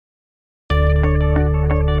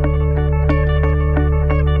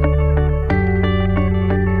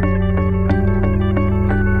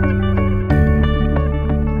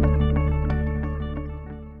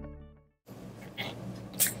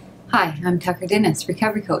Hi, I'm Tucker Dennis,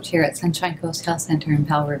 recovery coach here at Sunshine Coast Health Center in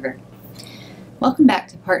Powell River. Welcome back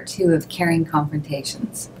to part 2 of Caring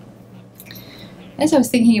Confrontations. As I was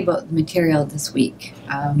thinking about the material this week,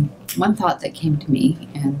 one thought that came to me,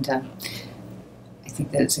 and I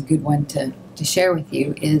think that it's a good one to share with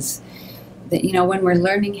you, is that, when we're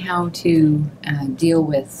learning how to deal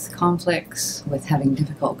with conflicts, with having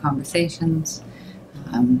difficult conversations,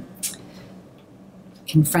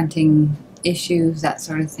 confronting issues, that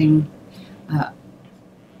sort of thing,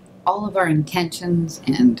 all of our intentions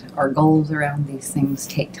and our goals around these things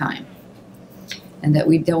take time. And that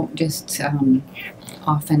we don't just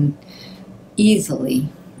often easily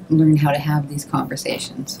learn how to have these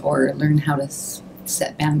conversations or learn how to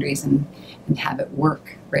set boundaries and have it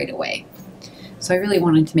work right away. So I really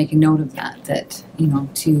wanted to make a note of that,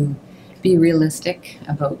 to be realistic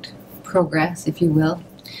about progress, if you will,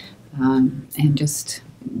 and just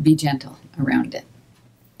be gentle around it.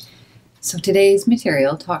 So today's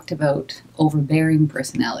material talked about overbearing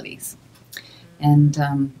personalities. And,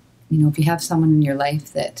 if you have someone in your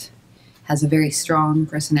life that has a very strong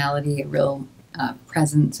personality, a real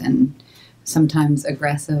presence, and sometimes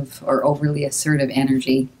aggressive or overly assertive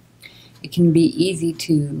energy, it can be easy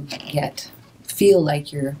to feel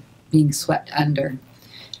like you're being swept under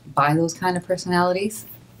by those kind of personalities,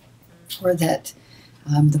 or that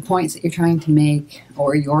the points that you're trying to make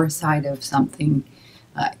or your side of something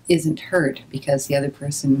isn't heard because the other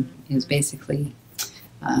person is basically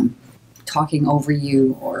talking over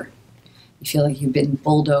you, or you feel like you've been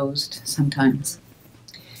bulldozed sometimes.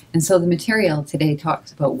 And so the material today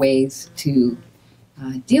talks about ways to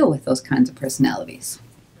deal with those kinds of personalities.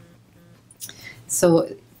 So,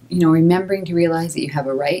 remembering to realize that you have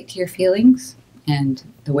a right to your feelings and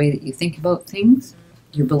the way that you think about things,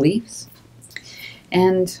 your beliefs,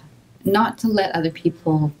 and not to let other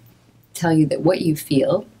people tell you that what you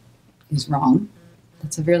feel is wrong.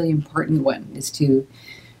 That's a really important one, is to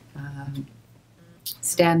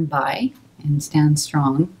stand by and stand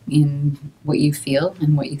strong in what you feel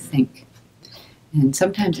and what you think. And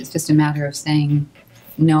sometimes it's just a matter of saying,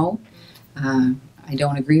 no, I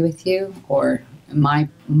don't agree with you, or my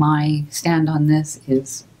stand on this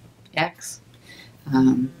is X,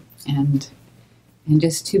 and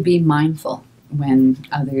just to be mindful when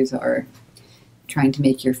others are trying to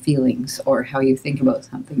make your feelings or how you think about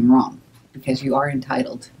something wrong, because you are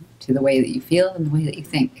entitled to the way that you feel and the way that you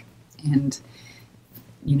think. And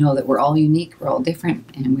you know that we're all unique, we're all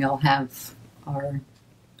different, and we all have our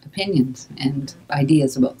opinions and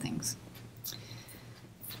ideas about things.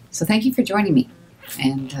 So thank you for joining me,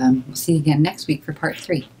 and we'll see you again next week for part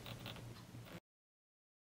 3.